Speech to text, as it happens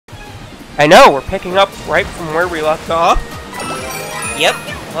I know, we're picking up right from where we left off. Yep,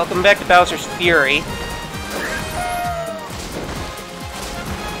 welcome back to Bowser's Fury.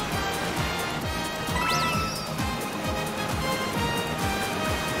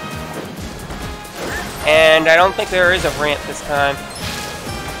 And I don't think there is a ramp this time.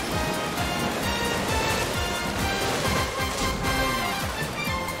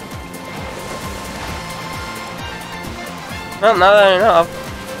 Well, not that I know of.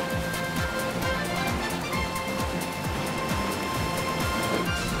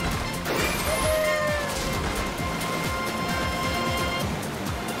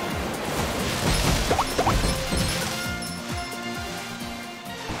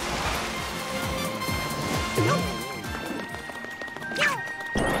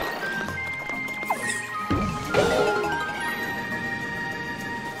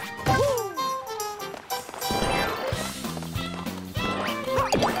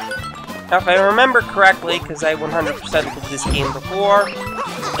 Now, if I remember correctly, because I 100% did this game before,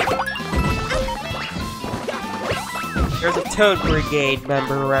 there's a Toad Brigade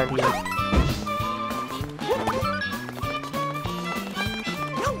member around here.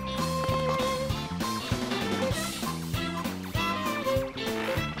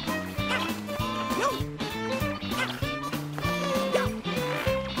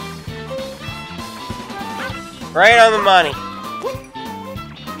 Right on the money.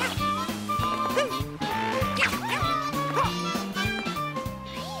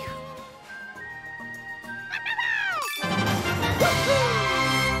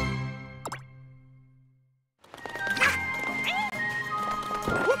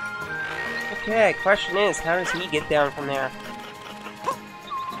 Okay, question is, how does he get down from there?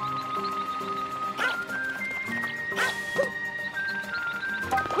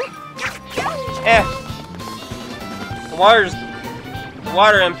 The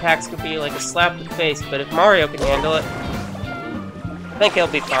water impacts could be like a slap to the face, but if Mario can handle it, I think he'll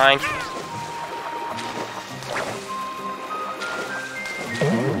be fine.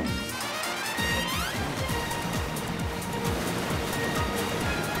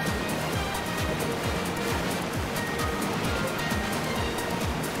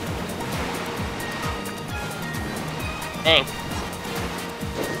 Thanks.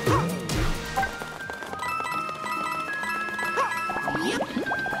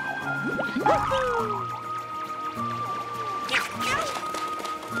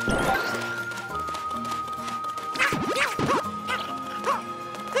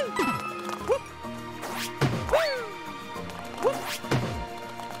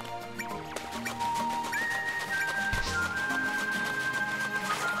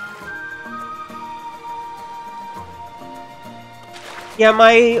 Yeah,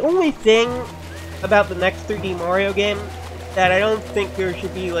 my only thing about the next 3D Mario game that I don't think there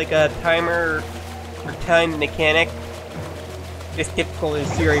should be like a timer or time mechanic just typical of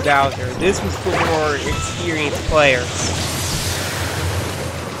Fury Bowser. This was for more experienced players.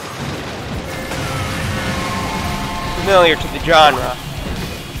 Familiar to the genre.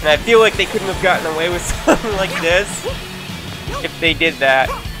 And I feel like they couldn't have gotten away with something like this if they did that.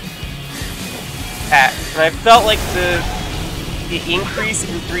 And I felt like the increase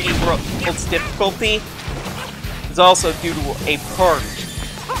in 3D World's difficulty is also due to a part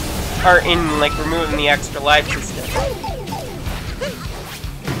in like removing the extra life system.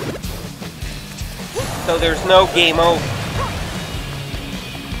 So there's no game over.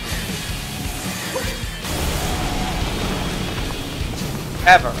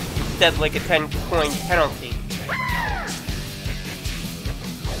 Ever. Instead like a 10-coin penalty.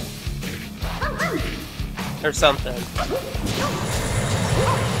 Or something.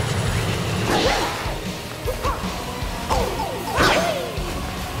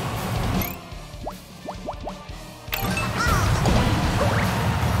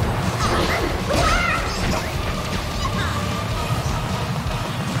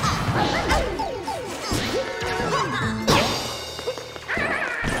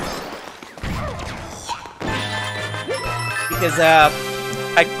 Because,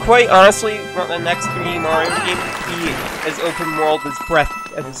 I quite honestly want the next 3D Mario game to be as open world as Breath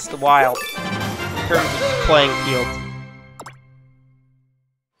as the Wild in terms of playing field.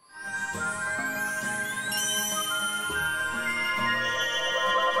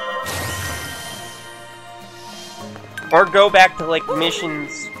 Or go back to like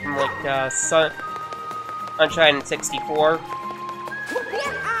missions from like Sunshine in 64.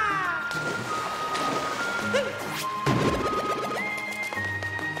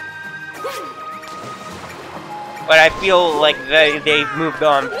 But I feel like they've moved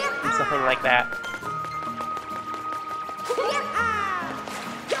on from something like that.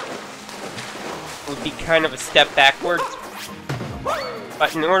 would be kind of a step backwards.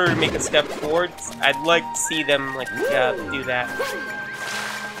 But in order to make a step forwards, I'd like to see them, like, do that.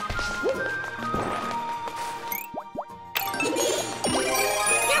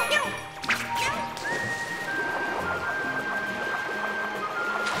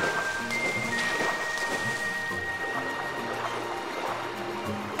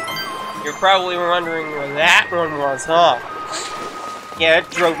 You're probably wondering where that one was, huh? Yeah, it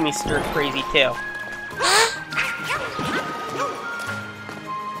drove me stir crazy too.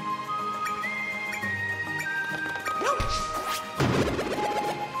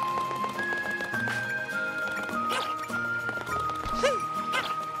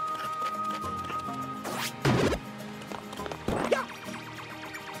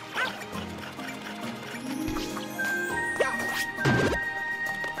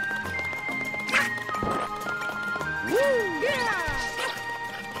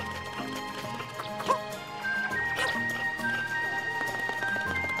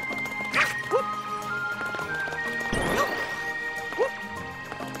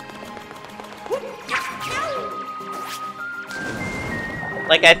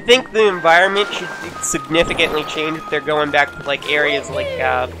 Like, I think the environment should significantly change if they're going back to, like, areas like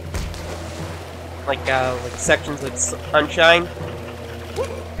sections like Sunshine.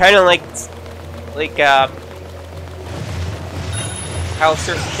 Kind of like, how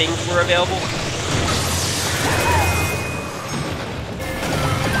certain things were available.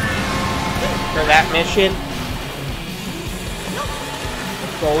 For that mission.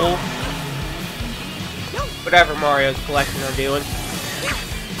 Gold. Whatever Mario's collecting are doing.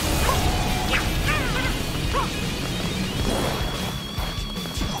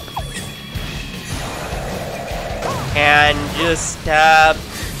 And just,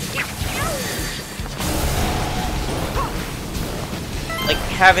 like,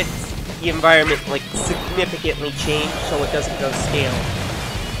 have it, the environment, like, significantly change so it doesn't go stale.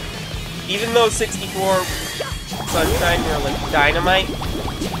 Even though 64 Sunshine were, like, dynamite,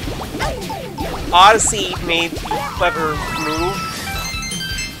 Odyssey made the clever move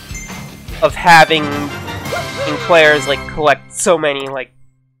of having players, like, collect so many, like,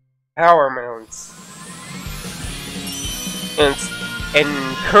 power moons. And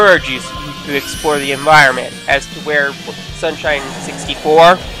encourage you to explore the environment, as to where Sunshine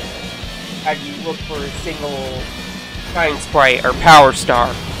 64 had you look for a single Shine Sprite or Power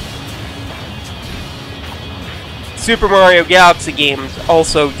Star. Super Mario Galaxy games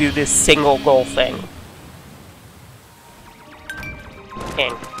also do this single goal thing.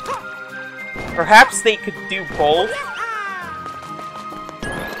 And perhaps they could do both.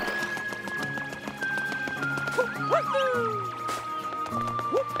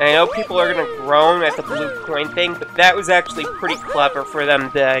 And I know people are gonna groan at the blue coin thing, but that was actually pretty clever for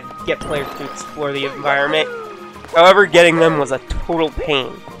them to get players to explore the environment. However, getting them was a total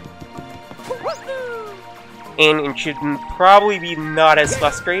pain. And it should probably be not as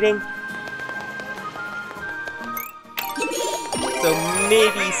frustrating. So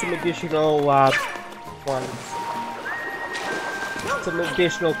maybe some additional ones. Some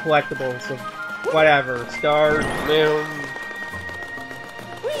additional collectibles of whatever. Stars, moons,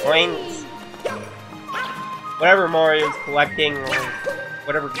 coins. Whatever Mario's collecting, or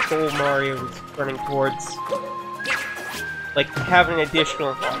whatever goal Mario is running towards. Like, have an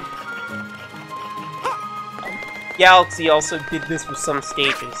additional one. Galaxy also did this with some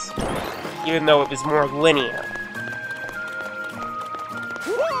stages, even though it was more linear.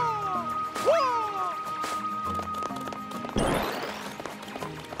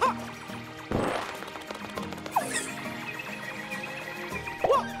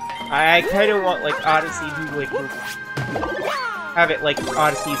 I kind of want, like, Odyssey to, like, have it like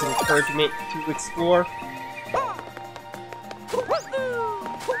Odyssey's encouragement to explore.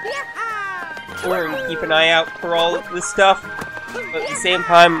 Or keep an eye out for all of this stuff. But at the same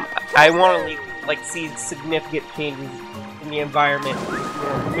time, I want to, like, see significant changes in the environment with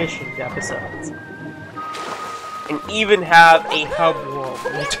more missions episodes. And even have a hub world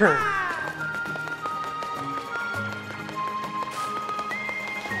return.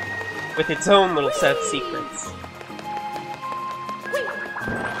 With its own little set of secrets.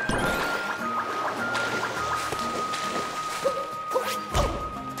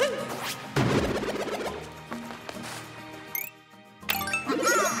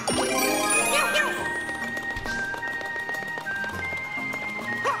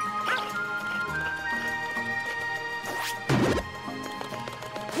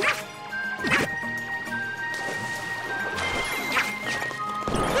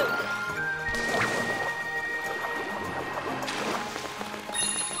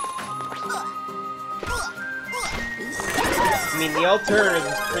 mean, the alternative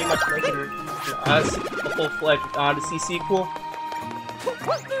is pretty much making an Odyssey, a full-fledged Odyssey sequel.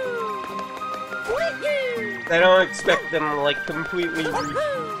 I don't expect them to, like, completely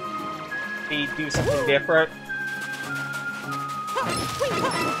do something different.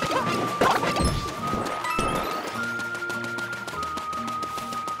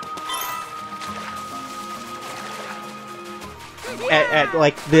 At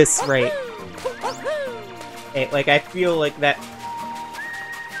like this rate. Like, I feel like that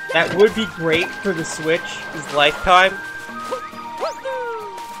would be great for the Switch's lifetime.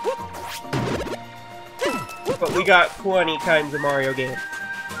 But we got plenty kinds of Mario games.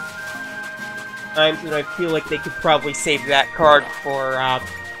 And I feel like they could probably save that card for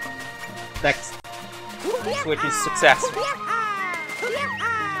next Switch's successor.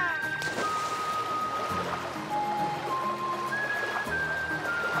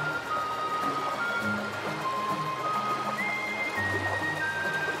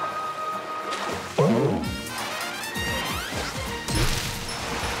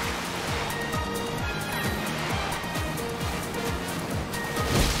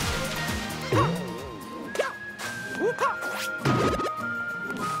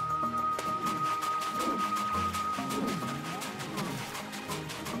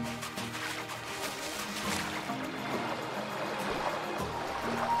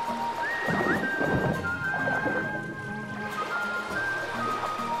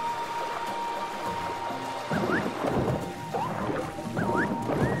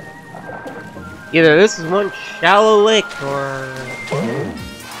 Either this is one shallow lake, or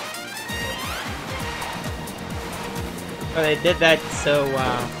they did that so,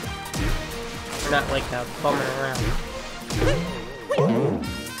 we're not, like, bumming around.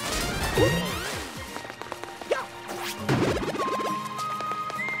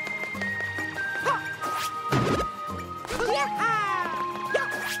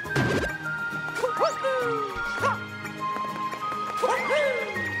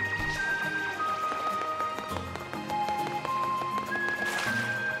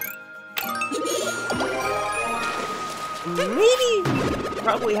 Maybe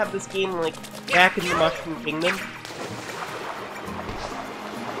probably have this game like back in the Mushroom Kingdom,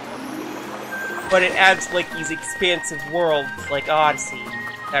 but it adds like these expansive worlds like Odyssey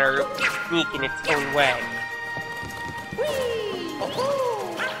that are unique in its own way.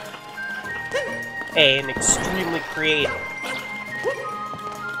 And extremely creative.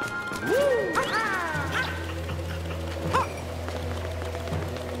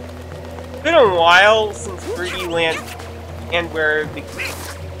 It's been a while since 3D Land, and where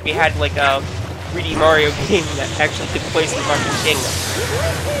we had like a 3D Mario game that actually took place in the Mushroom Kingdom.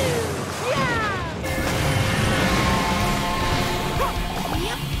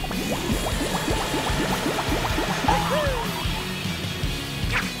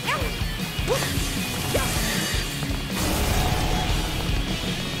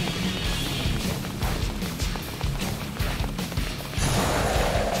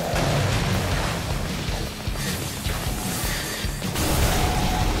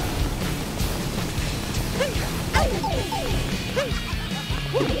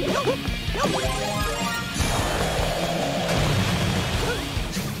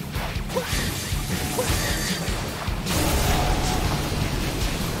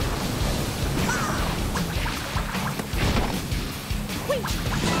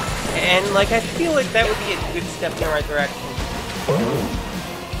 And, like, I feel like that would be a good step in the right direction.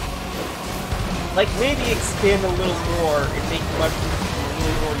 Like, maybe expand a little more and make Mushroom a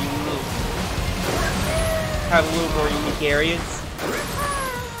little more unique. Have a little more unique areas.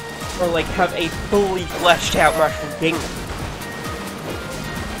 Or, like, have a fully fleshed out Mushroom Kingdom.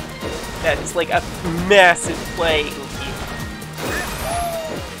 That's, like, a massive playing field.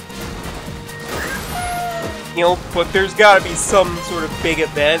 You know, but there's gotta be some sort of big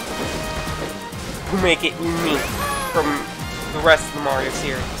event to make it unique from the rest of the Mario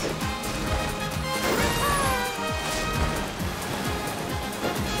series.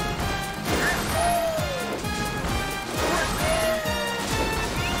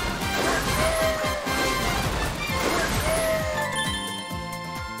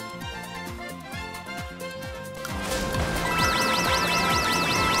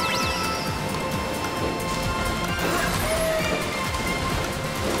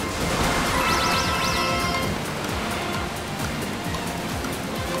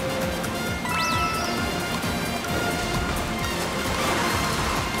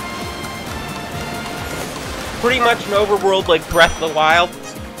 Pretty much an overworld like Breath of the Wild.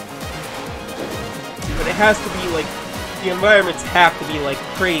 But it has to be like, the environments have to be like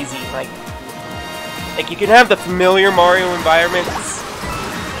crazy, like Like, you can have the familiar Mario environments,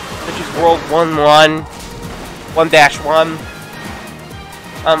 such as World 1-1, 1-1,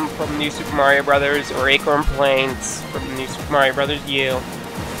 from New Super Mario Bros., or Acorn Plains from New Super Mario Bros. U.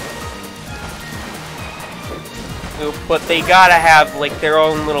 But they gotta have, like, their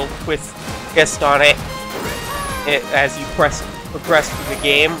own little twist on it as you progress through the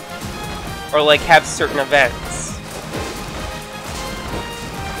game, or, like, have certain events.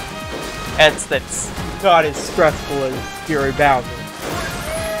 That's not as stressful as Fury Bowser.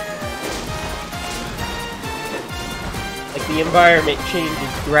 Like, the environment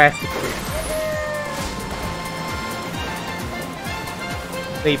changes drastically.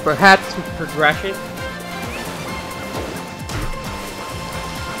 They perhaps with progression.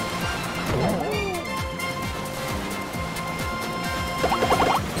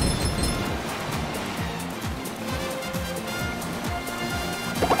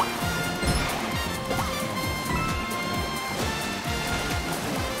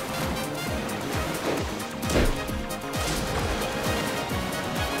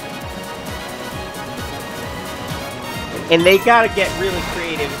 And they gotta get really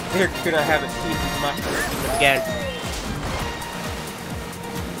creative if they're gonna have a team of mushrooms again.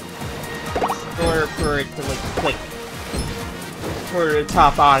 In order for it to, like, click. In order to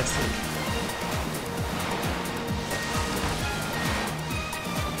top Odyssey.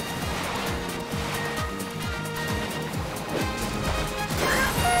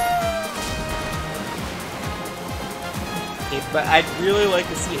 Okay, but I'd really like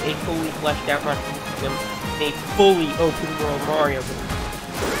to see a fully fleshed out Mushroom Kingdom. A fully open world Mario game.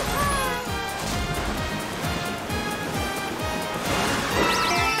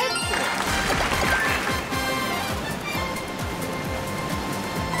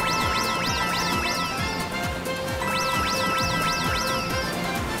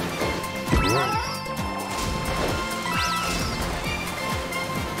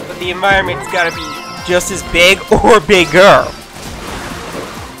 But the environment's gotta be just as big or bigger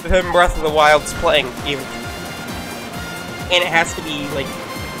than Breath of the Wild's playing field. And it has to be, like,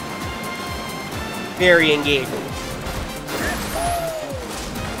 very engaging.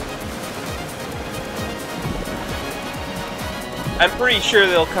 I'm pretty sure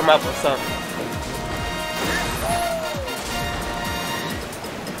they'll come up with something.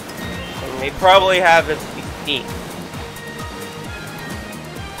 And they probably have a 16.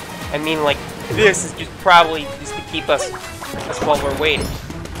 I mean, like, this is just probably just to keep us while we're waiting.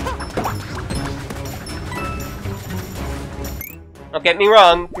 Don't get me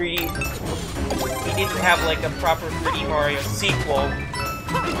wrong, 3D... We didn't have, like, a proper 3D Mario sequel.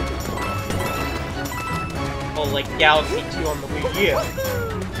 Well, like Galaxy 2 on the Wii U.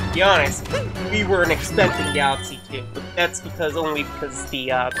 To be honest, we weren't expecting Galaxy 2, but that's only because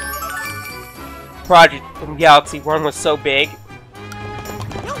the, project from Galaxy 1 was so big.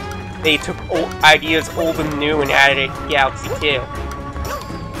 They took ideas old and new and added it to Galaxy 2.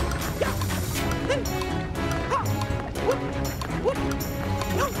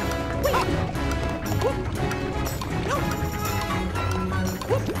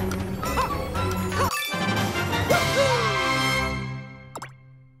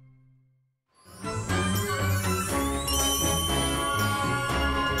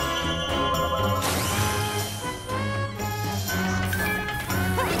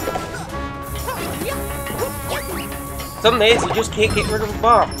 Some days you just can't get rid of a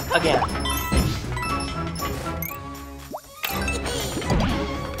bomb again.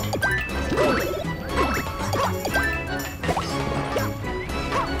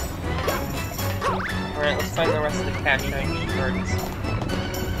 Alright, let's find the rest of the cash shiny cards.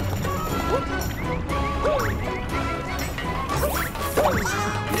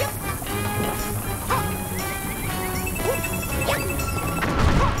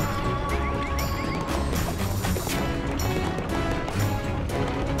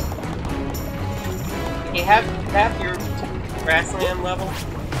 You have your grassland level.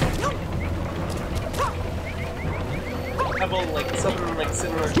 Level like something like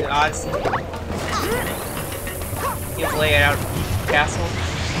similar to Odyssey. You lay it out in each castle.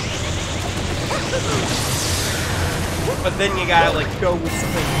 But then you gotta like go with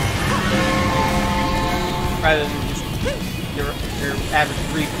something rather than just your average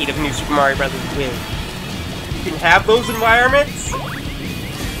repeat of New Super Mario Bros. U. You can have those environments.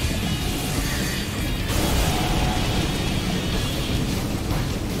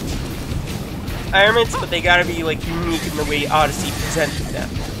 Environments, but they gotta be like unique in the way Odyssey presented them,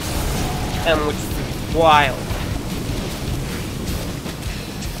 and which is wild.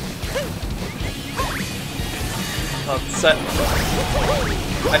 Such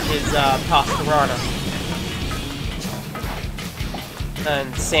as Tostarana.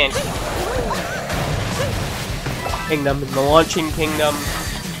 and Sand Kingdom and the Launching Kingdom.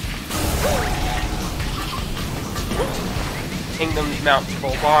 Kingdoms Mount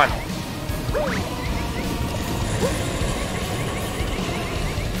Bolbon.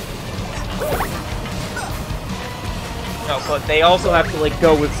 No, but they also have to like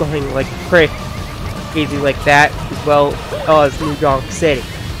go with something like crazy like that, as well as New Donk City.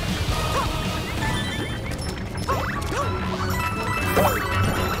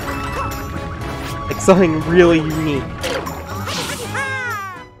 Like something really unique.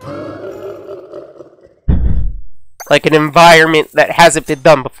 Like an environment that hasn't been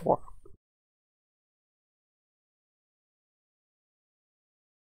done before.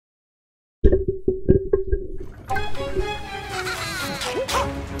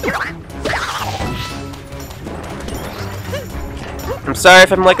 I'm sorry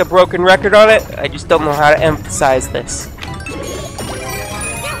if I'm like a broken record on it, I just don't know how to emphasize this.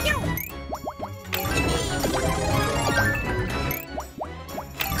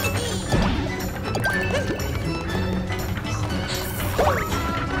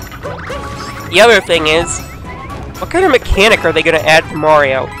 The other thing is, what kind of mechanic are they going to add to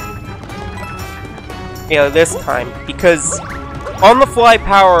Mario? You know, this time. Because on-the-fly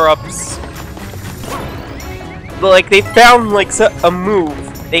power-ups, like, they found, like, a move.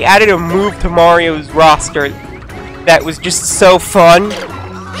 They added a move to Mario's roster that was just so fun.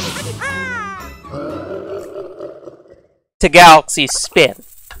 To Galaxy Spin.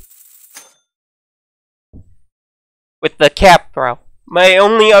 With the cap throw. My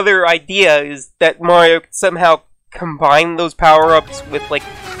only other idea is that Mario could somehow combine those power-ups with, like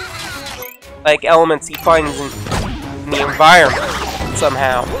elements he finds in the environment,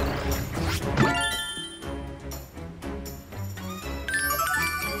 somehow.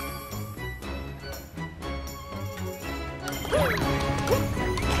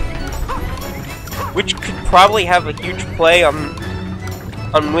 Which could probably have a huge play on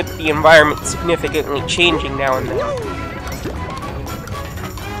with the environment significantly changing now and then.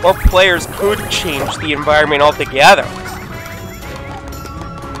 Or players could change the environment altogether.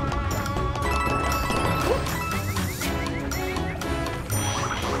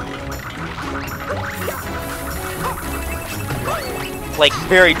 Like,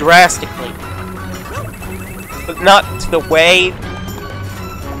 very drastically. But not to the way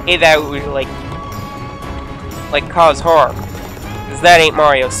that would, like cause harm. Because that ain't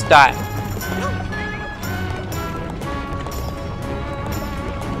Mario's style.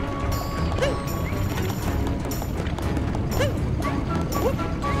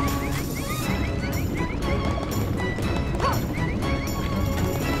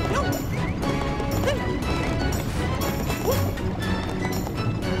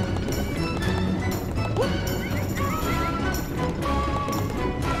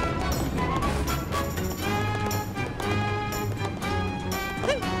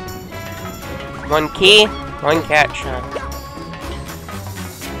 One key, one cat shot.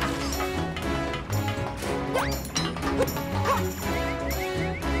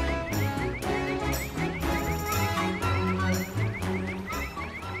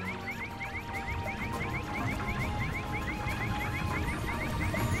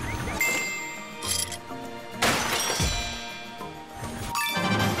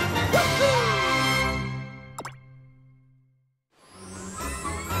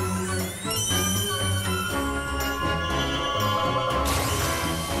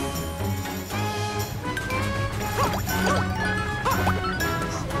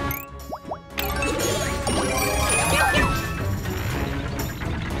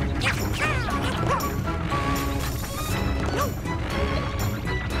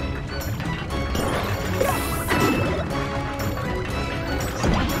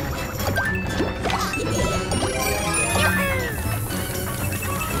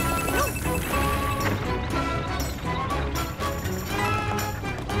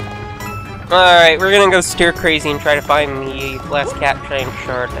 Alright, we're gonna go stir crazy and try to find the last cat shine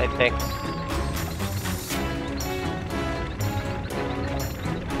shard, I think.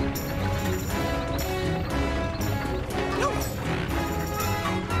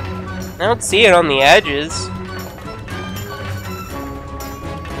 I don't see it on the edges.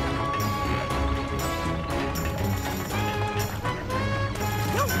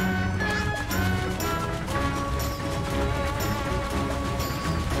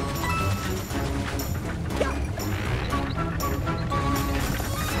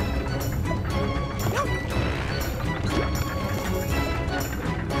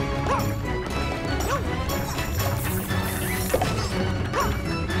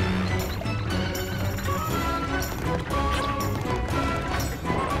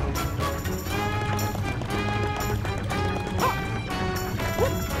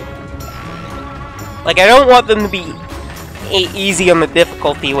 Like, I don't want them to be easy on the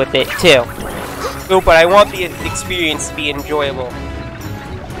difficulty with it, too. No, but I want the experience to be enjoyable.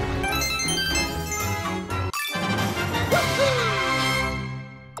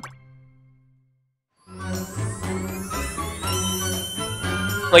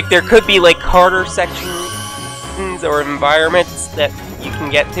 Like, there could be, like, harder sections or environments that you can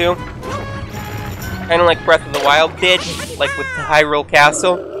get to. Kinda like Breath of the Wild did, like with the Hyrule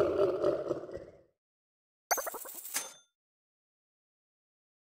Castle.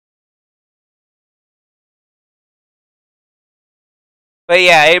 But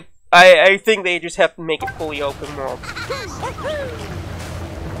yeah, I think they just have to make it fully open world.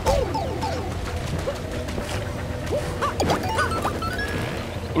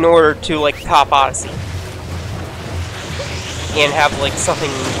 In order to, like, top Odyssey. And have, like, something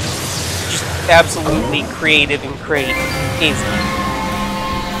just absolutely creative and crazy.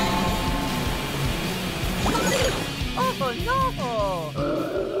 Oh no!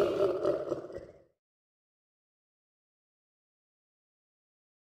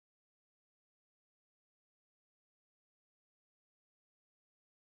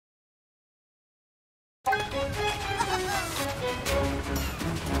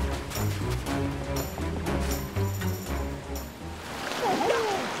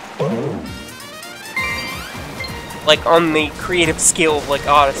 Like, on the creative scale of, like,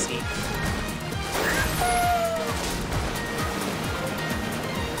 Odyssey.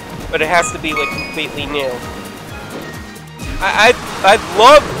 But it has to be, like, completely new. I'd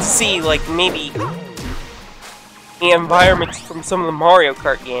love to see, like, maybe the environments from some of the Mario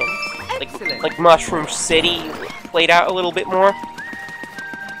Kart games. Like Mushroom City played out a little bit more.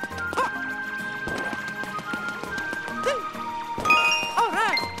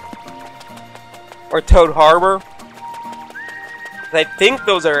 Or Toad Harbor. I think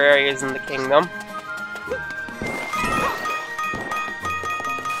those are areas in the kingdom.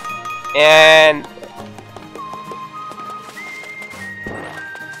 And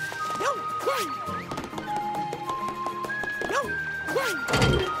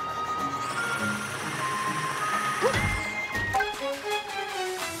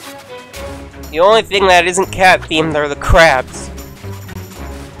the only thing that isn't cat themed are the crabs.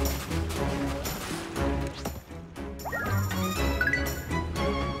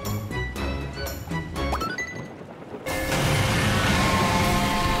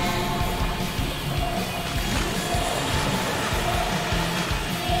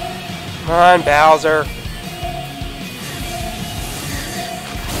 Come on, Bowser.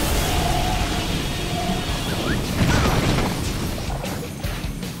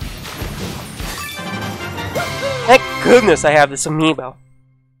 Thank goodness I have this amiibo.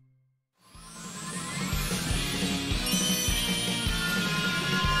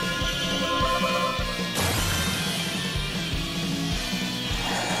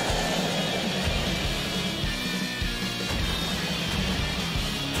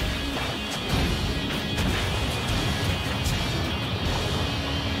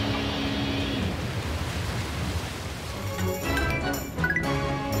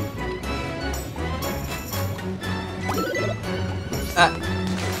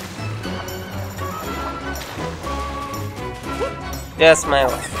 Yes, my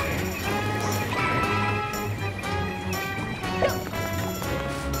life.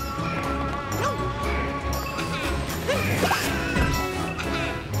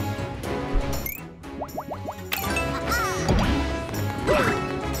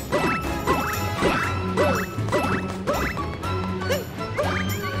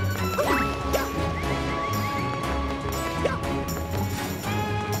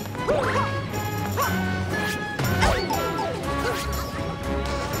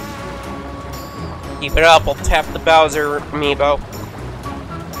 Keep it up, I'll tap the Bowser amiibo.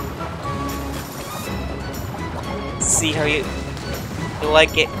 See how you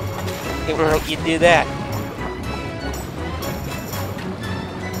like it. It won't let you do that.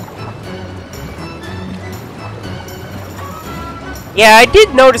 Yeah, I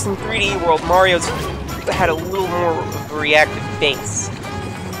did notice in 3D World, Mario's had a little more of a reactive face.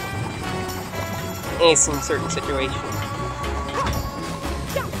 In certain situations.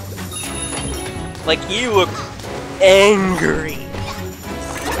 Like, you look angry.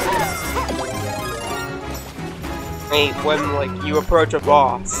 Right, when, like, you approach a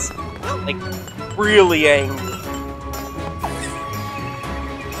boss. Like, really angry.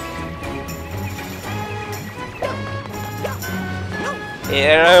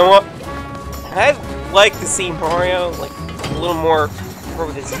 And I'd like to see Mario, like, a little more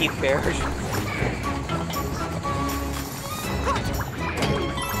with his teeth bared.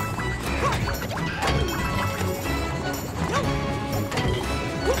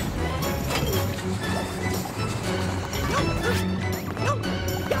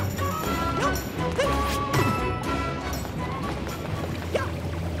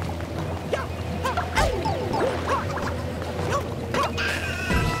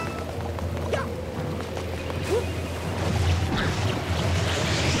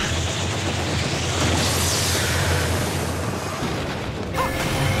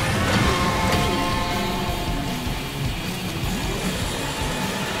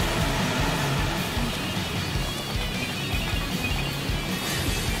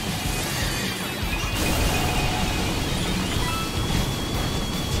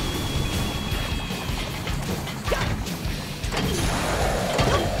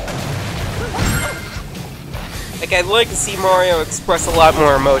 Like, I'd like to see Mario express a lot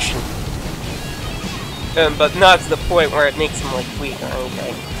more emotion. But not to the point where it makes him, like, weak or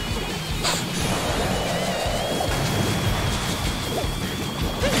anything.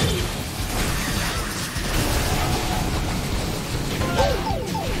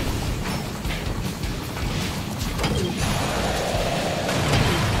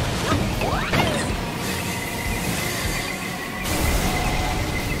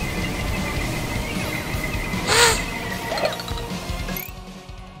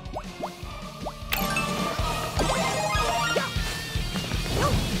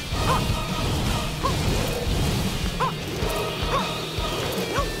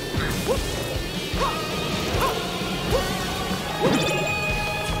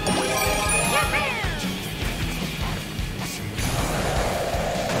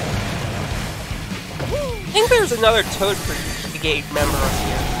 I think there's another Toad Brigade member up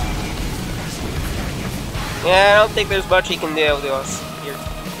here. Yeah, I don't think there's much he can do to us here.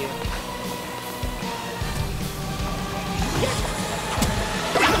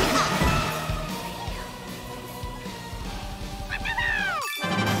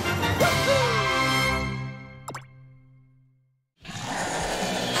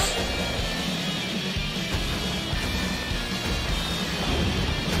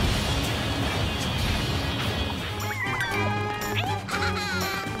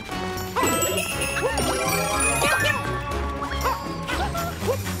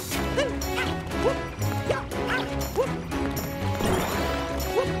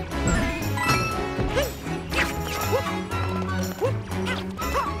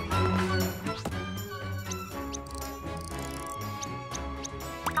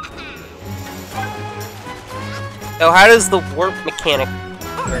 So how does the warp mechanic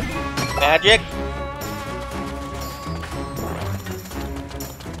work? Magic?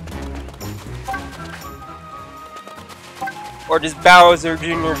 Or does Bowser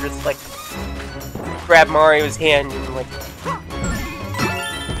Jr. just, like, grab Mario's hand and, like,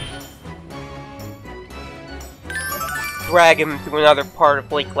 drag him to another part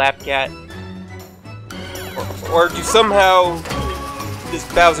of Lake Lapcat? Or do somehow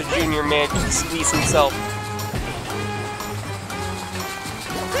this Bowser Jr. manage to squeeze himself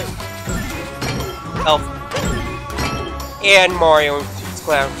Elf and Mario into his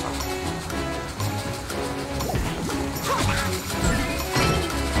clown?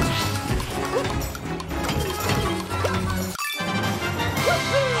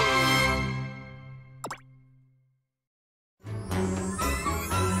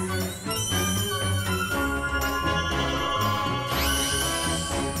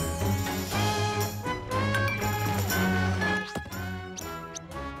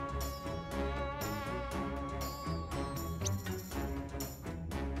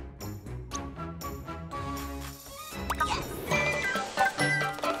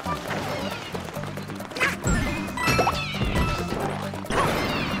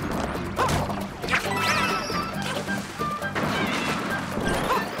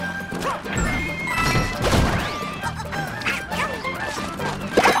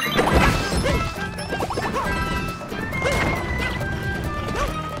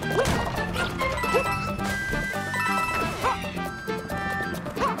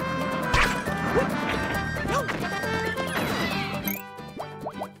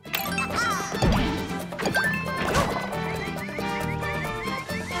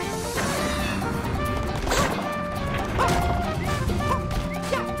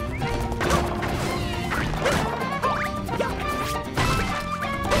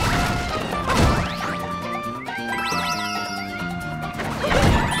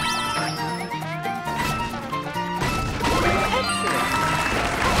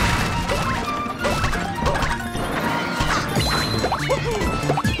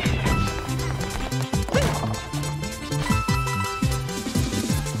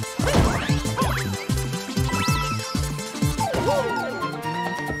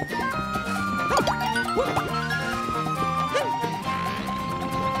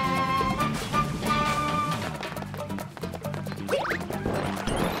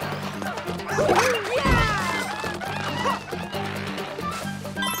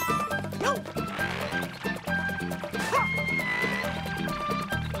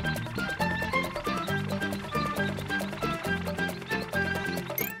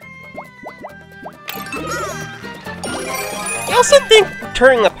 I also think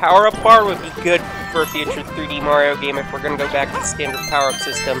turning the power-up bar would be good for a future 3D Mario game if we're gonna go back to the standard power-up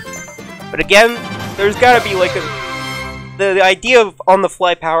system. But again, there's gotta be like the idea of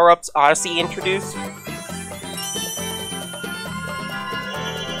on-the-fly power-ups Odyssey introduced.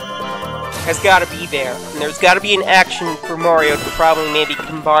 has got to be there. And there's got to be an action for Mario to probably maybe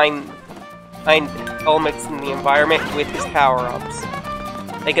combine elements in the environment with his power-ups.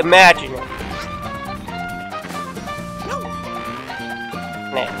 Like, imagine it.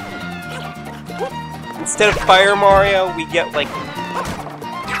 Now, instead of Fire Mario, we get, like,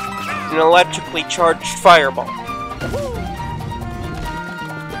 an electrically charged fireball.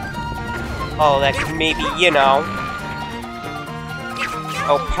 Oh, that could maybe, you know,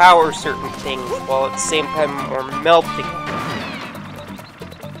 help power certain things while at the same time we're melting.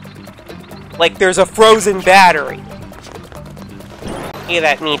 Like there's a frozen battery. Yeah,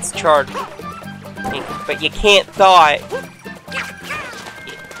 that needs charging. But you can't thaw it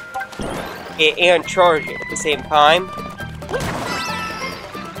and charge it at the same time.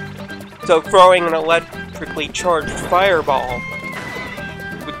 So throwing an electrically charged fireball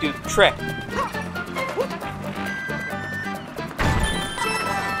would do the trick.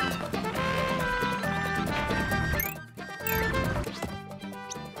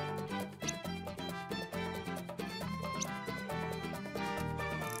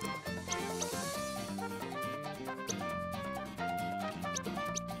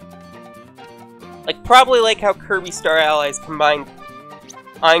 Like, probably like how Kirby Star Allies combined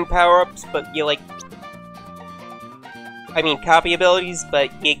Iron power-ups, but you like... I mean, copy abilities,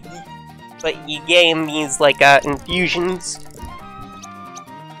 but you gain these, like, infusions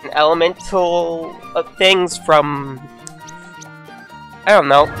and elemental things from... I don't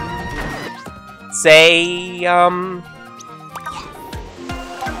know. Say,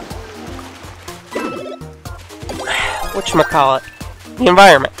 whatchamacallit? The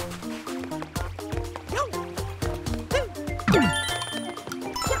environment.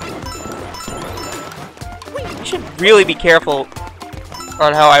 Really be careful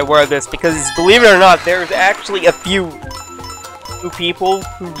on how I word this, because believe it or not, there's actually a few people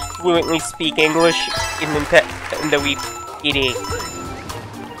who fluently speak English in the WPD.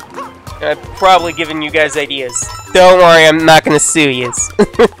 I've probably given you guys ideas. Don't worry, I'm not gonna sue you.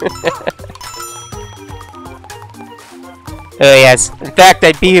 Oh yes, in fact,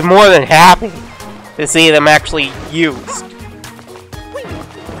 I'd be more than happy to see them actually used.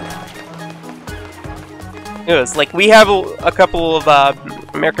 It's like we have a couple of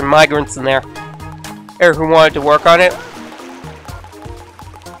American migrants in there who wanted to work on it.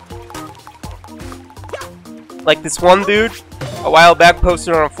 Like this one dude a while back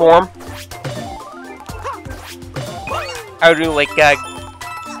posted on a forum how to like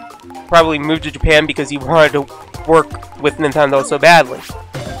probably move to Japan because he wanted to work with Nintendo so badly.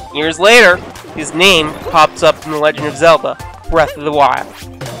 Years later, his name pops up in The Legend of Zelda: Breath of the Wild.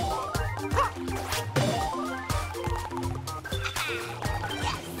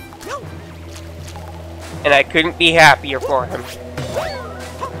 And I couldn't be happier for him.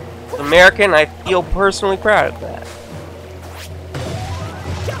 As an American, I feel personally proud of that.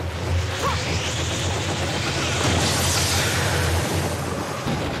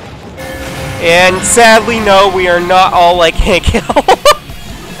 And sadly, no, we are not all like Hank Hill.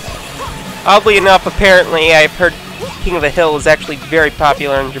 Oddly enough, apparently, I've heard King of the Hill is actually very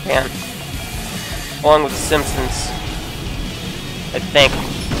popular in Japan. Along with The Simpsons, I think.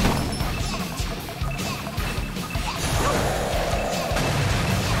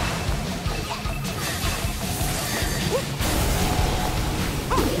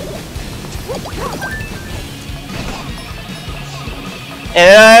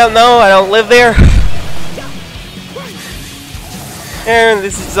 And I don't know, I don't live there. And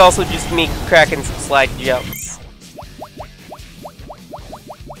this is also just me cracking some slide jokes.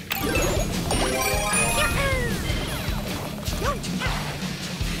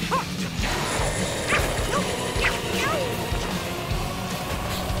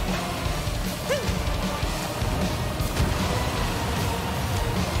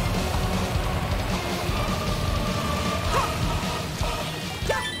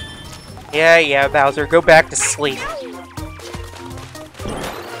 Yeah, Bowser, go back to sleep.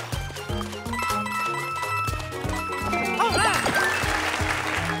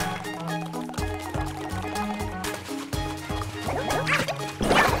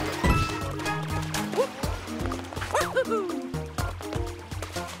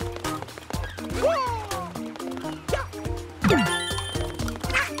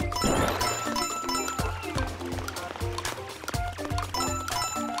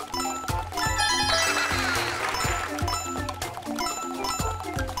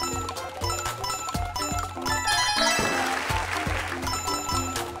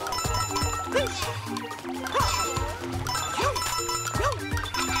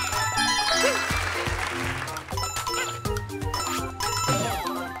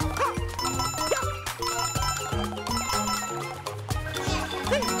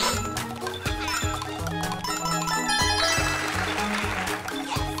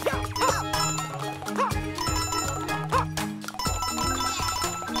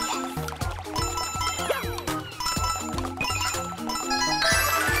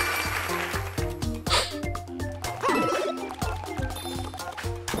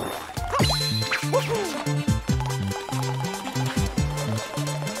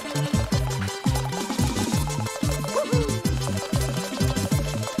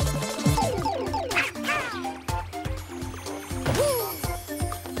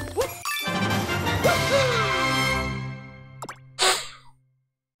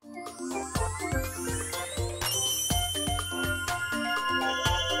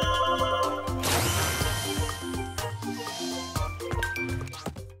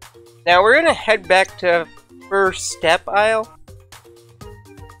 Now we're gonna head back to First Step Isle,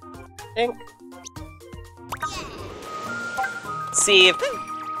 I think. See if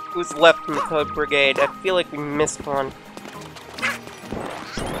who's left in the Toad Brigade. I feel like we missed one.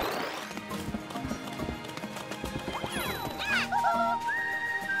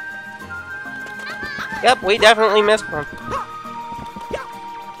 Yep, we definitely missed one.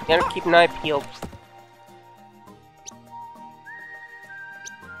 Gotta keep an eye peeled.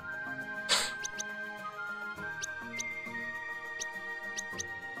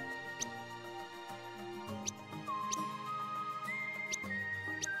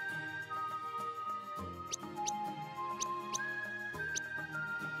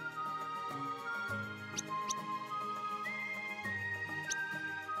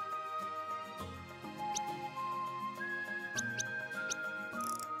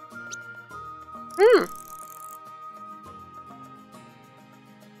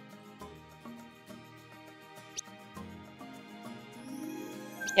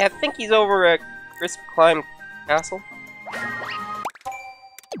 Yeah, I think he's over at Crisp Climb Castle.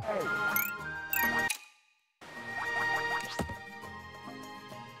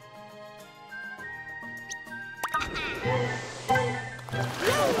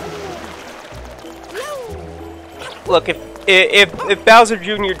 Look, if Bowser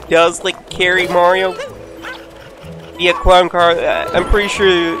Jr. does like carry Mario via clown car, I'm pretty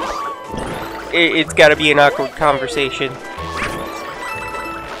sure it's got to be an awkward conversation.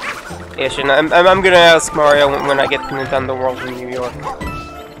 Ish, and I'm gonna ask Mario when I get to Nintendo World in New York.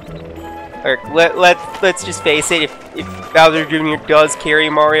 Let's just face it, if Bowser Jr. does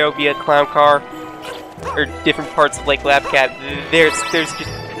carry Mario via clown car or different parts of Lake Lapcat, there's just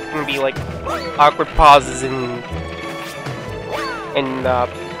gonna be like awkward pauses and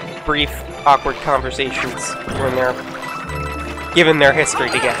brief awkward conversations when they're given their history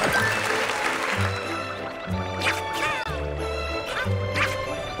together.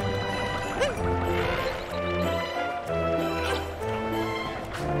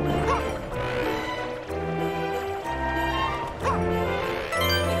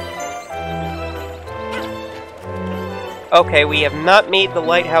 Okay, we have not made the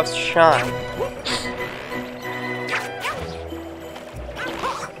lighthouse shine.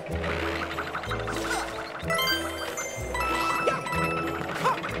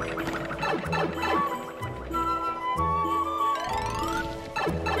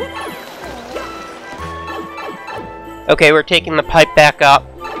 Okay, we're taking the pipe back up.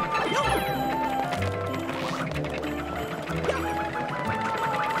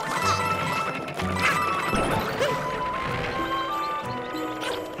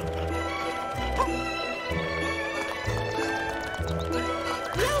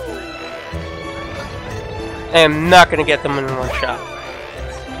 I am not gonna get them in one shot.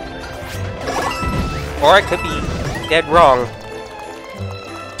 Or I could be dead wrong.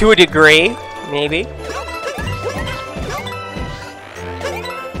 To a degree, maybe.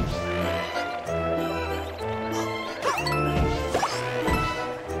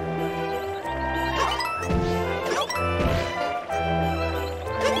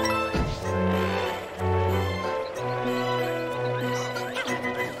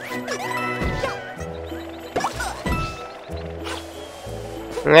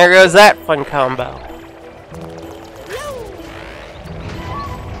 And there goes that fun combo.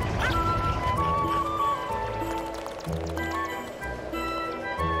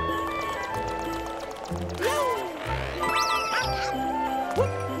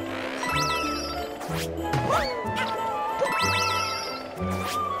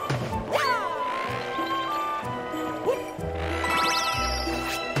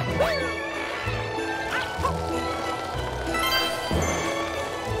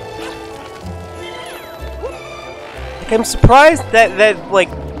 I'm surprised that like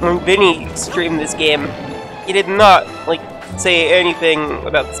when Vinny streamed this game, he did not like say anything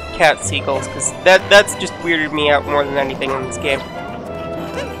about cat seagulls, because that's just weirded me out more than anything in this game.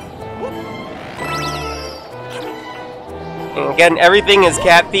 And again, everything is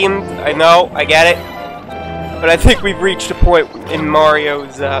cat themed. I know, I get it, but I think we've reached a point in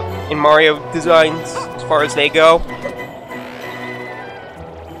Mario's in Mario designs as far as they go.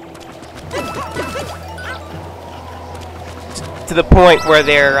 To the point where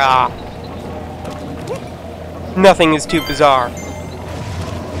they're, nothing is too bizarre.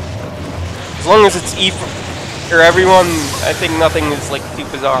 As long as it's or everyone, I think nothing is, like, too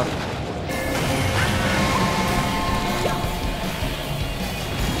bizarre.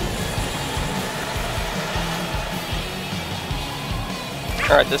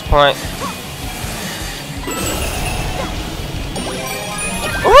 Or at this point.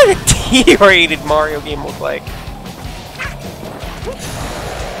 Oh, P-rated Mario game look like?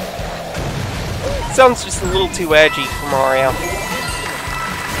 Sounds just a little too edgy for Mario.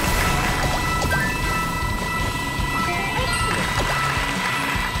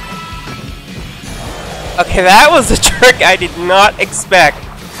 Okay, that was a trick I did not expect.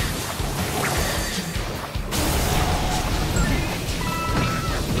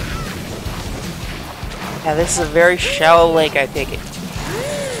 Yeah, this is a very shallow lake, I take it.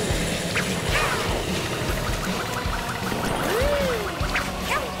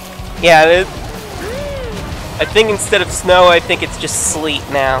 Yeah, I think instead of snow, I think it's just sleet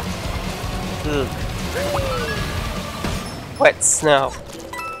now. Ugh. Wet snow.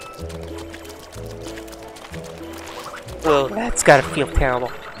 Oh, that's gotta feel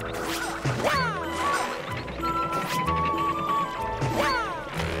terrible.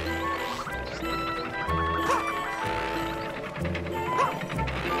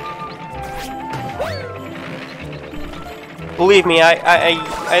 Believe me,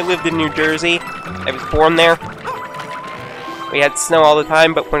 I lived in New Jersey. I was born there. We had snow all the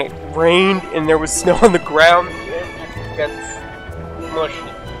time, but when it rained and there was snow on the ground, it got mushy.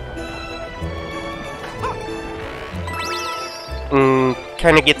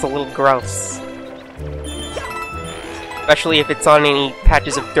 Kind of gets a little gross. Especially if it's on any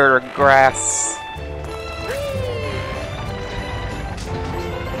patches of dirt or grass.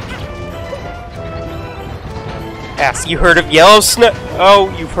 Yes, you heard of yellow snow?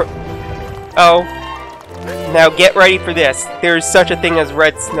 Oh, you've heard... Oh. Now get ready for this. There's such a thing as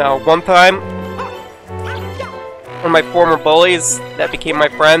red snow. One time, one of my former bullies that became my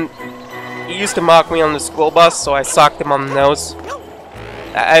friend, he used to mock me on the school bus, so I socked him on the nose.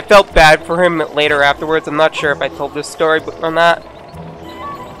 I felt bad for him later afterwards. I'm not sure if I told this story or not.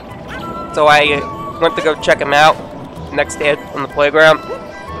 So I went to go check him out the next day on the playground.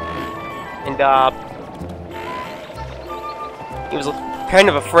 And, he was kind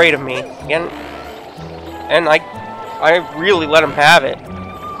of afraid of me again. And I really let him have it.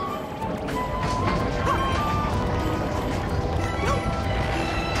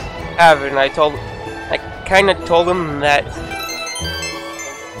 And I kind of told him that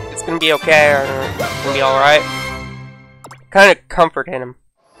it's gonna be okay, or it's gonna be alright. Kind of comforted him.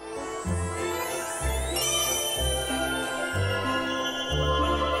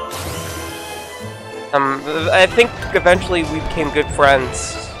 I think eventually we became good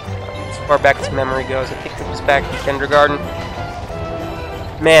friends. As far back as memory goes, I think it was back in kindergarten.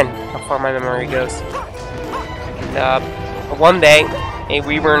 Man, how far my memory goes. And, one day,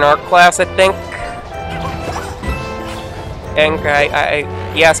 we were in art class, I think. And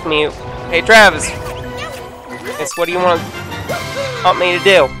he asked me, "Hey Travis, what do you want me to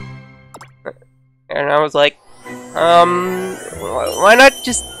do?" And I was like, why not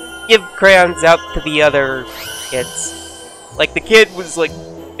just give crayons out to the other kids? Like, the kid was, like,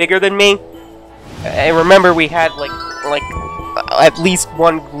 bigger than me. I remember we had, like at least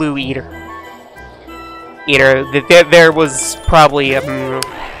one glue eater. There was probably,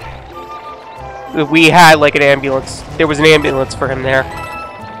 we had, like, an ambulance. There was an ambulance for him there.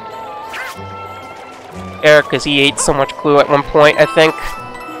 Eric, because he ate so much glue at one point, I think.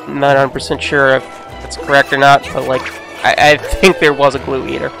 I'm not 100% sure if that's correct or not, but, like, I think there was a glue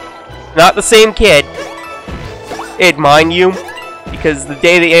eater. Not the same kid, mind you, because the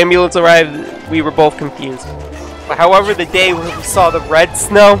day the ambulance arrived, we were both confused. But however, the day when we saw the red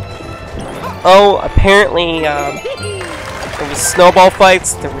snow, apparently, there was snowball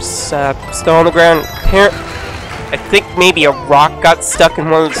fights, there was snow on the ground. I think maybe a rock got stuck in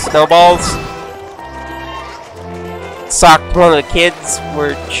one of the snowballs. Socked one of the kids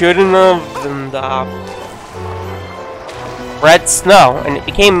where it shouldn't have, and red snow, and it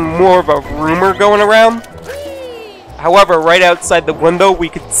became more of a rumor going around. However, right outside the window, we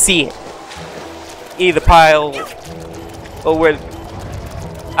could see it. Either pile, or where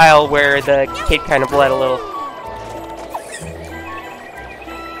the kid kind of bled a little.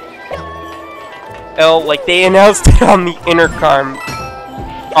 Oh, like they announced it on the intercom,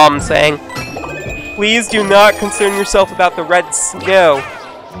 saying, "Please do not concern yourself about the red snow."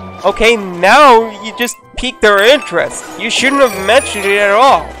 Okay, now you just piqued their interest. You shouldn't have mentioned it at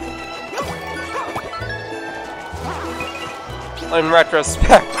all. In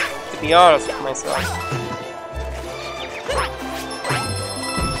retrospect, to be honest with myself.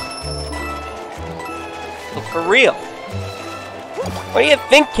 But for real, what do you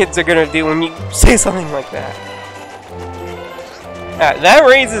think kids are gonna do when you say something like that? That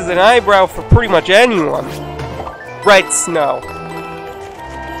raises an eyebrow for pretty much anyone. Red snow.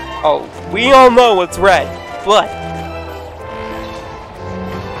 Oh, we all know what's red, but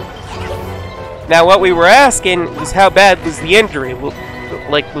Now, what we were asking was how bad was the injury?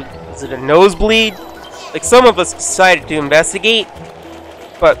 Like, was it a nosebleed? Like, some of us decided to investigate,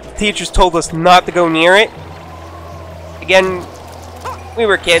 but the teachers told us not to go near it. Again, we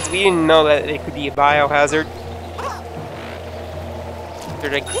were kids, we didn't know that it could be a biohazard.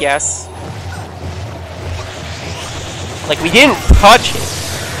 I guess. Like, we didn't touch it.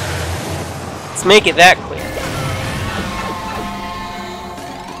 Let's make it that clear.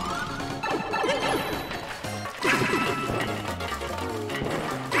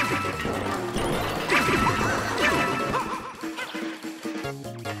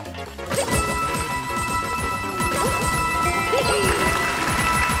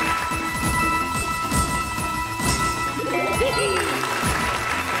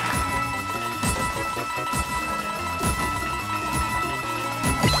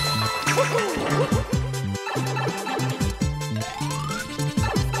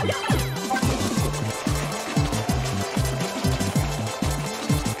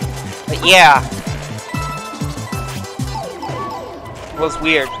 But yeah. It was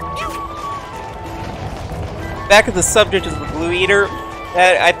weird. Back to the subject of the Blue Eater.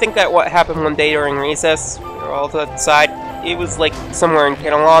 I think that what happened one day during recess, we were all outside. It was like somewhere in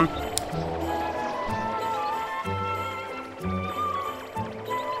Kinnelon.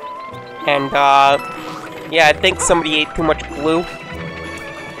 And yeah, I think somebody ate too much glue.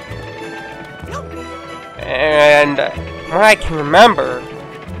 And what I can remember,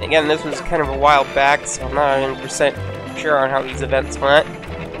 again, this was kind of a while back, so I'm not 100% sure on how these events went.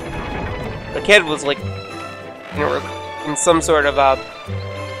 The kid was like, you know, in some sort of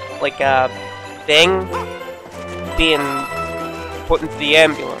like a thing, being put into the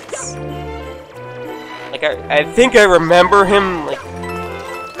ambulance. Like I think I remember him, like,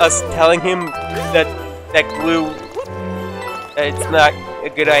 us telling him that glue, that it's not a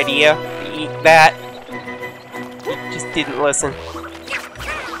good idea to eat that. He just didn't listen.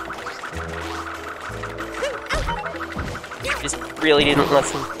 He just really didn't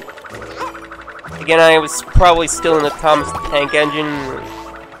listen. Again, I was probably still in the Thomas the Tank Engine,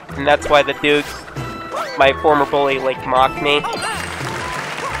 and that's why the dude, my former bully, like, mocked me. Like,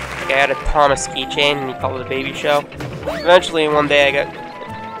 I had a Thomas keychain, and he called it a baby show. Eventually, one day, I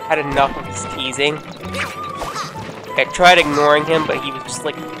had enough of his teasing. I tried ignoring him, but he was just,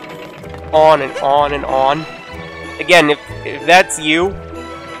 like, on and on and on. Again, if that's you,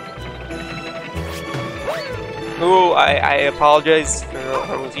 who I apologize for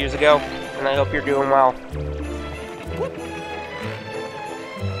what was years ago, and I hope you're doing well.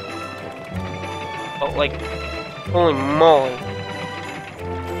 But, like, holy moly.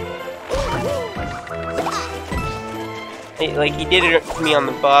 Like, he did it to me on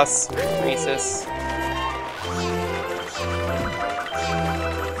the bus, recess.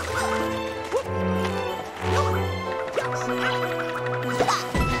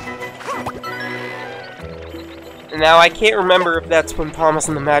 And now, I can't remember if that's when Thomas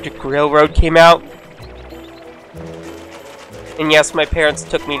and the Magic Railroad came out. And yes, my parents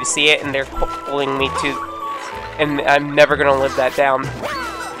took me to see it, and they're pulling me to... And I'm never gonna live that down.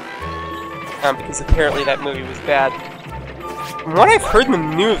 Because apparently that movie was bad. From what I've heard in the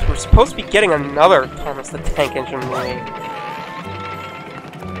news, we're supposed to be getting another Thomas the Tank Engine movie.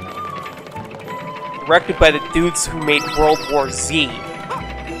 Directed by the dudes who made World War Z.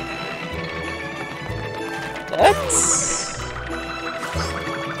 That's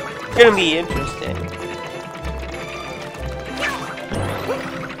gonna be interesting.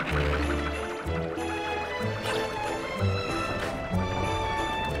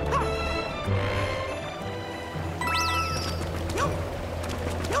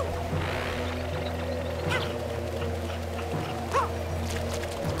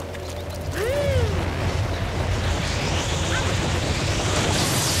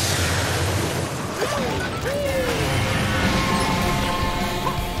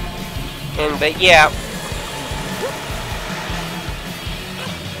 But yeah.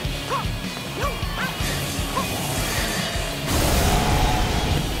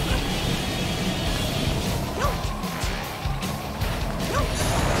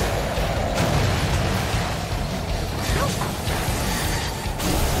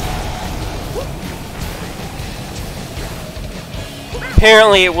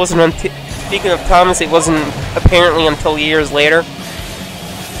 Apparently it wasn't until, speaking of Thomas, it wasn't apparently until years later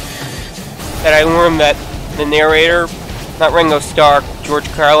that I learned that the narrator, not Ringo Starr,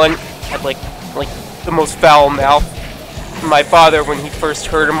 George Carlin, had like the most foul mouth. My father, when he first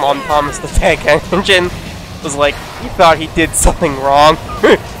heard him on Thomas the Tank Engine, was like, he thought he did something wrong.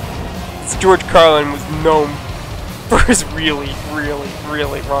 George Carlin was known for his really, really,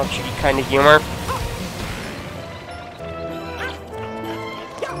 really raunchy kind of humor.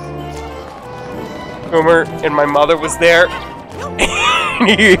 Boomer and my mother was there.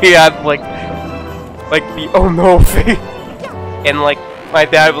 He had like the oh no face, and like my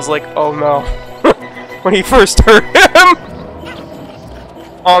dad was like oh no when he first heard him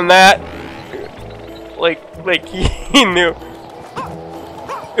on that, like he knew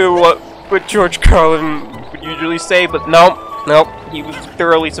what George Carlin would usually say, but nope, he was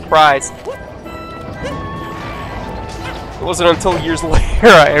thoroughly surprised. It wasn't until years later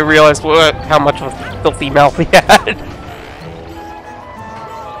I realized how much of a filthy mouth he had.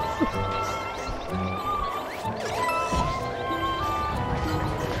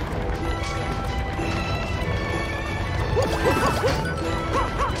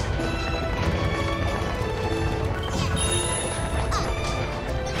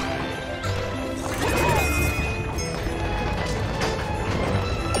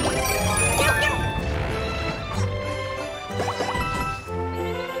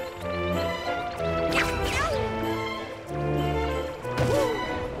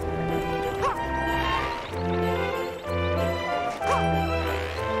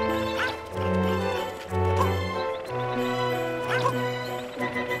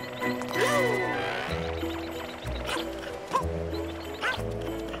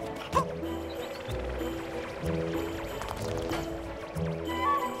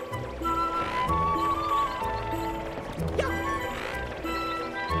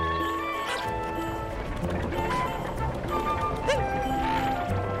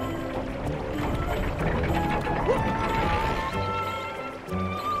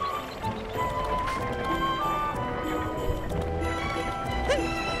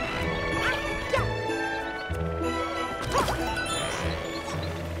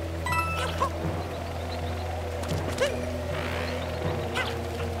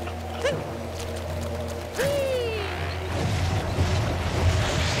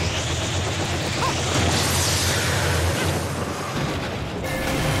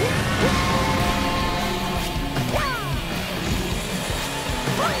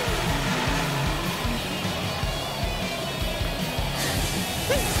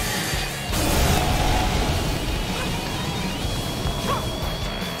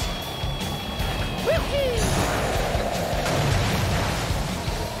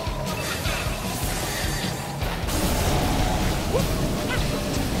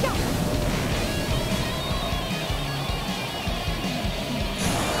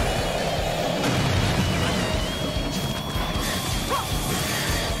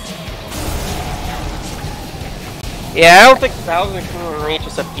 Yeah, I don't think Bowser can reach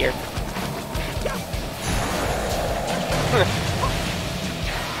us up here.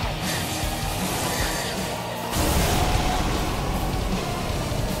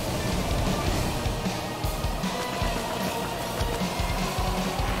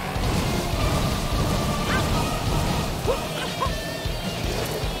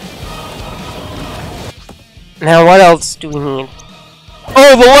 Now what else do we need?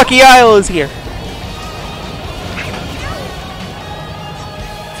 Oh, the Lucky Isle is here!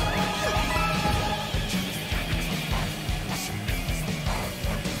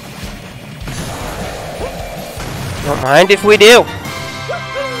 Don't mind if we do.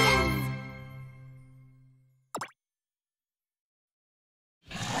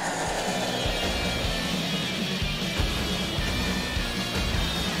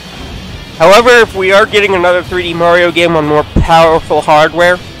 However, if we are getting another 3D Mario game on more powerful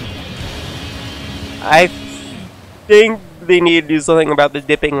hardware, I think they need to do something about the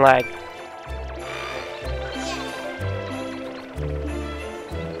dipping lag.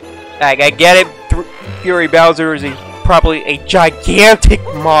 Like, I get it, Fury Bowser is probably a gigantic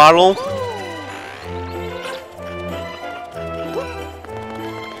model.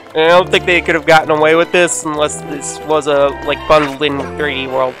 And I don't think they could have gotten away with this unless this was a bundled in with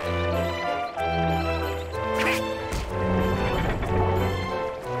 3D World.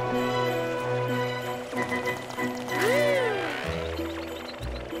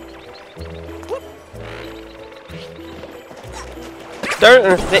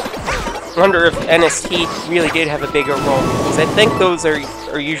 Starting to wonder if NST really did have a bigger role, because I think those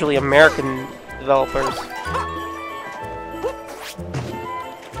are usually American developers.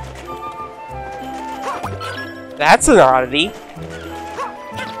 That's an oddity.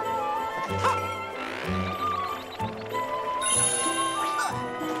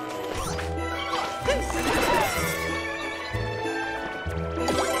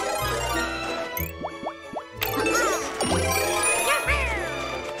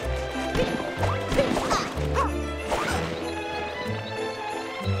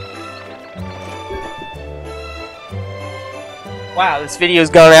 Wow, this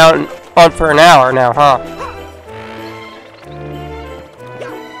video's gone out On for an hour now, huh?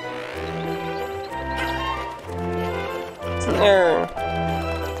 Isn't there...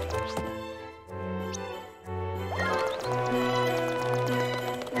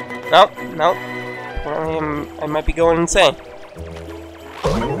 Nope, nope. Apparently I might be going insane.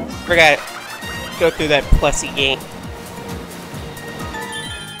 Forget it. Go through that Plessy gate.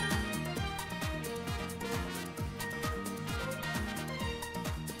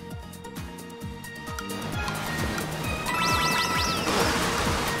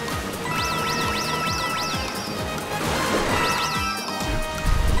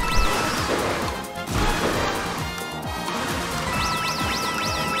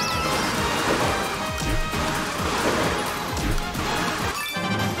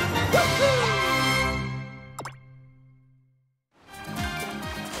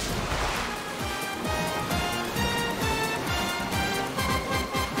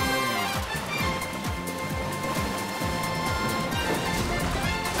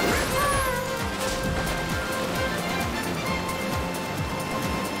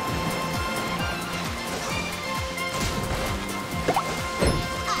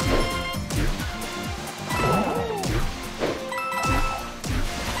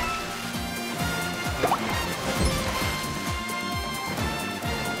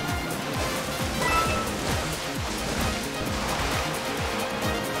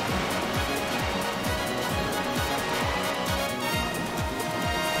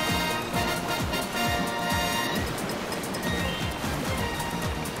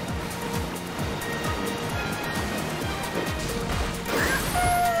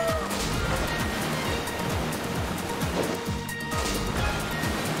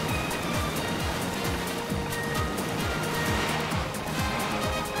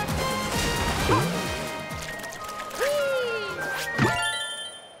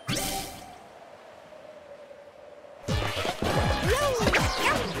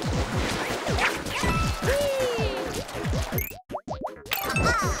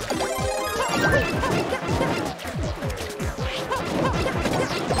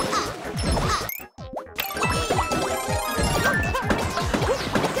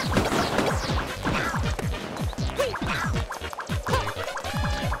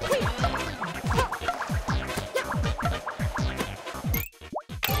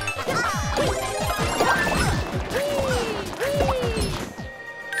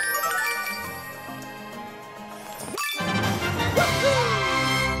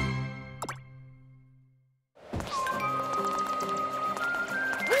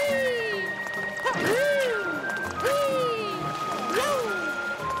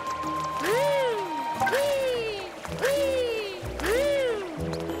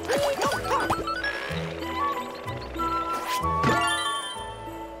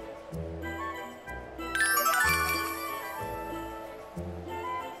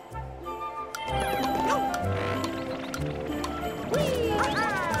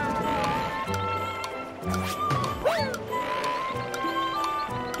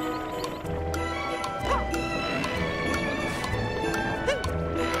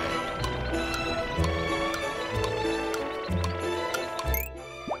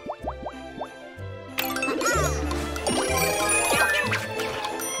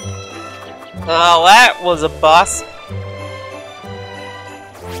 Oh, that was a bust.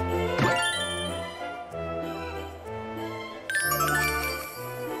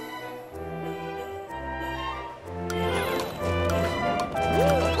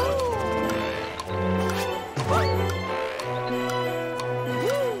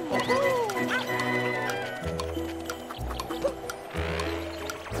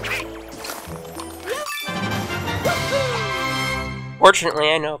 Fortunately,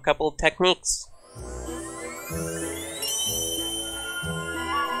 I know a couple of techniques.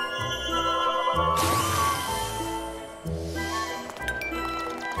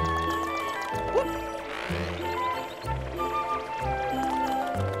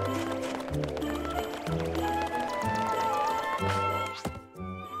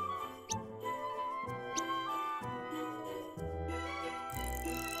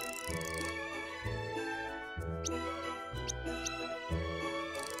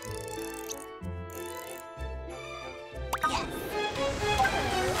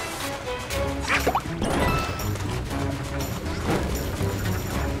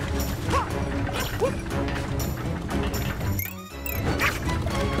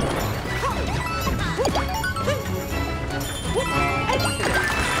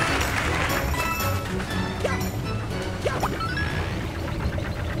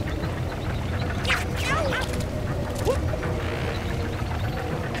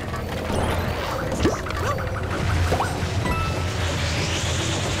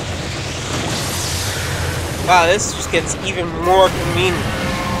 Wow, this just gets even more convenient.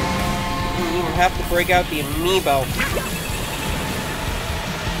 You don't even have to break out the amiibo.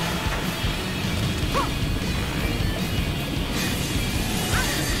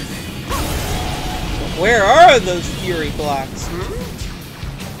 Where are those Fury blocks?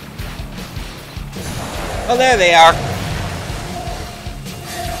 Oh, there they are.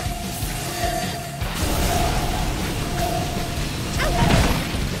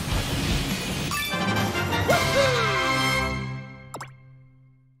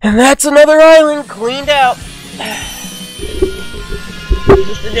 And that's another island cleaned out.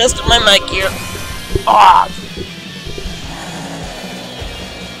 Just adjusted my mic here. Ah.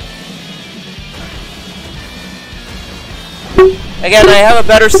 Again, I have a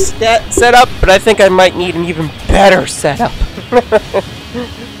better setup, but I think I might need an even better setup.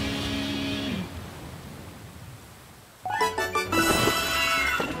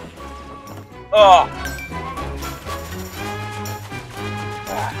 Oh.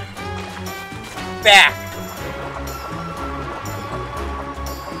 Back.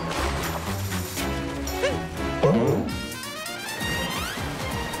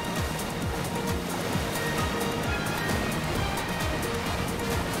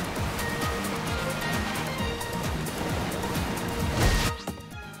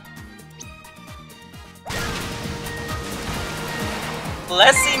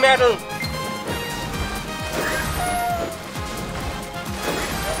 Lessie medal.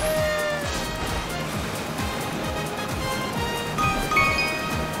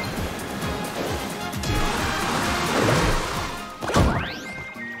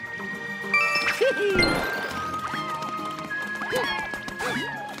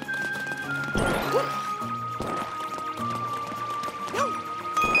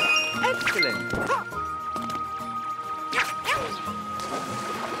 Excellent.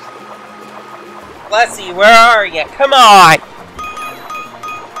 Lessie, where are you? Come on!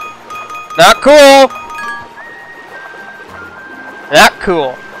 Not cool! Not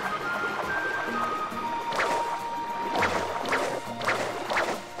cool.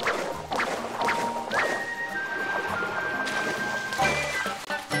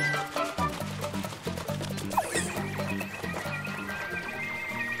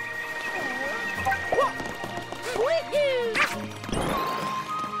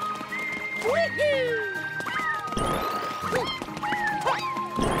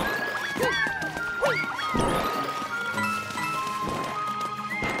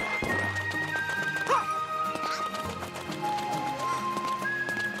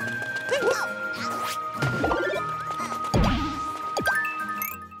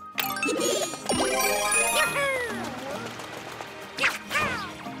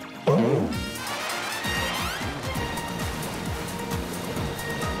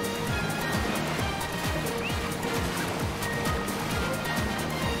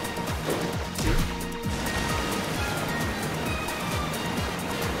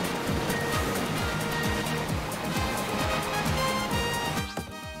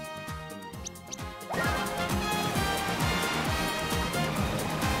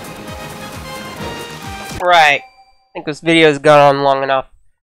 Right. I think this video's gone on long enough.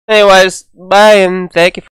 Anyways, bye and thank you for